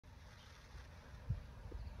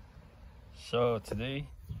So today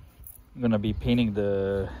I'm gonna be painting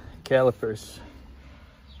the calipers,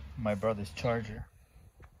 my brother's charger.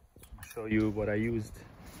 I'll show you what I used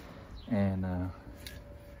and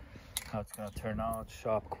how it's gonna turn out.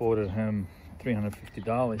 Shop quoted him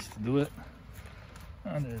 $350 to do it,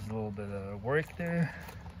 and there's a little bit of work there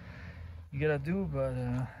you gotta do, but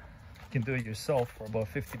you can do it yourself for about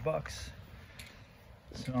 50 bucks.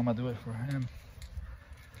 So I'm gonna do it for him.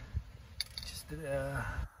 Just did a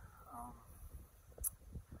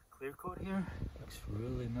clear coat here. Looks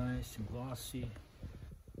really nice and glossy.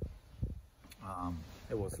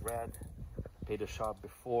 It was red. Paid a shop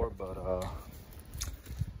before, but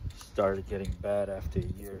started getting bad after a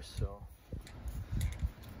year. So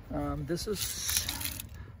this is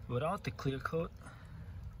without the clear coat.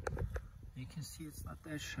 You can see it's not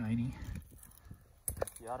that shiny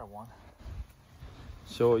like the other one.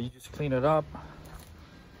 So you just clean it up,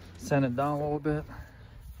 sand it down a little bit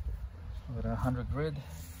with 100 grit.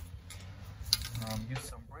 Use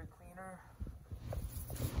some brake cleaner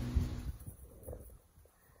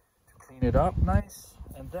to clean it up nice,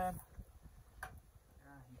 and then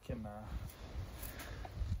you can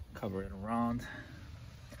cover it around.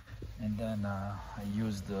 And then I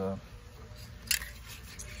used the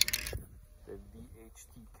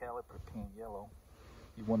VHT caliper paint yellow.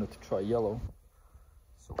 You wanted to try yellow,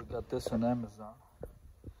 so we got this on Amazon.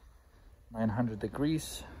 900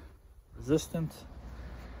 degrees resistant,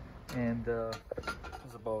 and it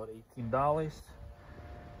was about $18.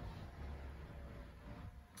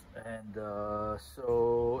 And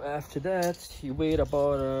so after that, you wait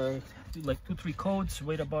about like 2-3 coats,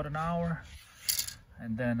 wait about an hour,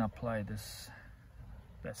 and then apply this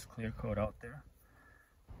best clear coat out there.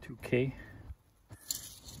 2K,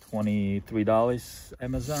 $23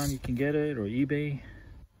 Amazon, you can get it, or eBay.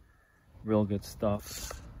 Real good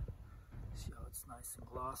stuff. See how it's nice and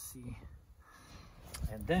glossy.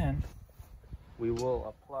 And then we will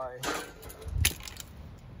apply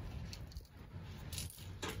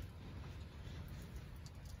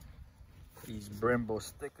these brembo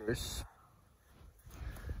stickers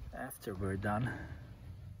after we're done.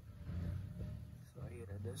 So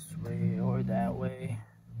either this way or that way.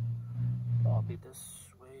 I'll be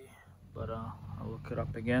this way, but I'll look it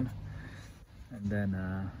up again. And then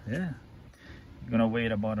yeah, you're gonna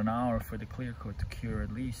wait about an hour for the clear coat to cure,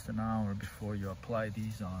 at least an hour before you apply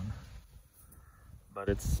these on. But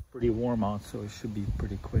it's pretty warm out, so it should be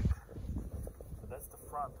pretty quick. So that's the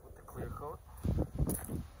front with the clear coat,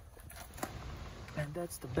 and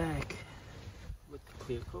that's the back with the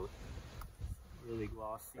clear coat. Really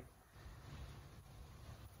glossy.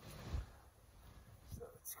 So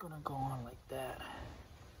it's gonna go on like that.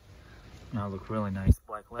 Now look really nice.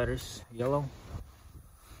 Black letters, yellow.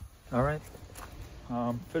 All right,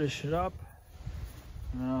 finish it up.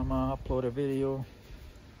 I'm gonna upload a video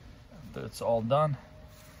after it's all done.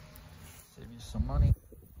 Save you some money.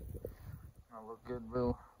 I'll look good,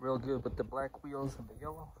 real good with the black wheels and the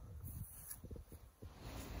yellow.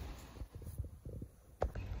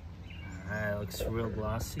 Alright, looks real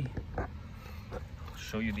glossy. I'll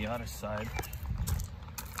show you the other side.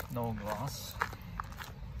 No gloss.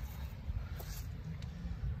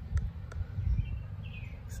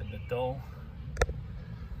 It's a bit dull,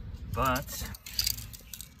 but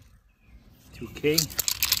 2K.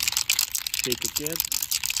 Take it good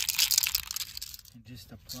and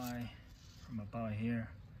just apply from about here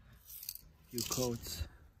a few coats.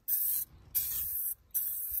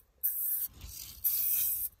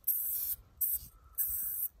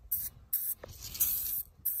 You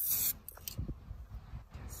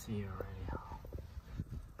can see already how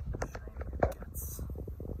shiny it gets.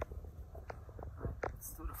 Alright, let's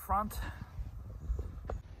do the front.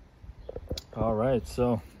 Alright,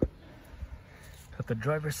 so got the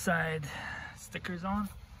driver's side stickers on.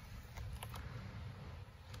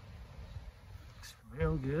 Looks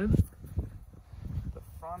real good. The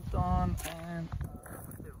front on and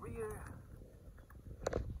the rear.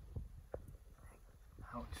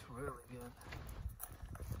 Looks really good.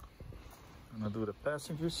 I'm gonna do the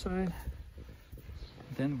passenger side.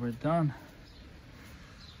 Then we're done.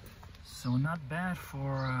 So not bad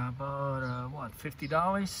for about what,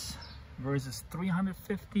 $50 versus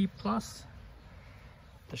 $350 plus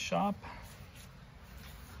the shop.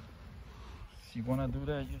 If you want to do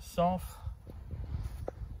that yourself,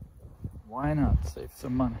 why not? Save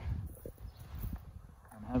some money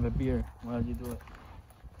and have a beer while you do it.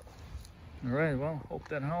 All right, well, hope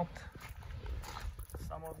that helped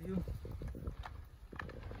some of you.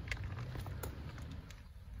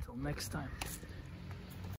 Until next time.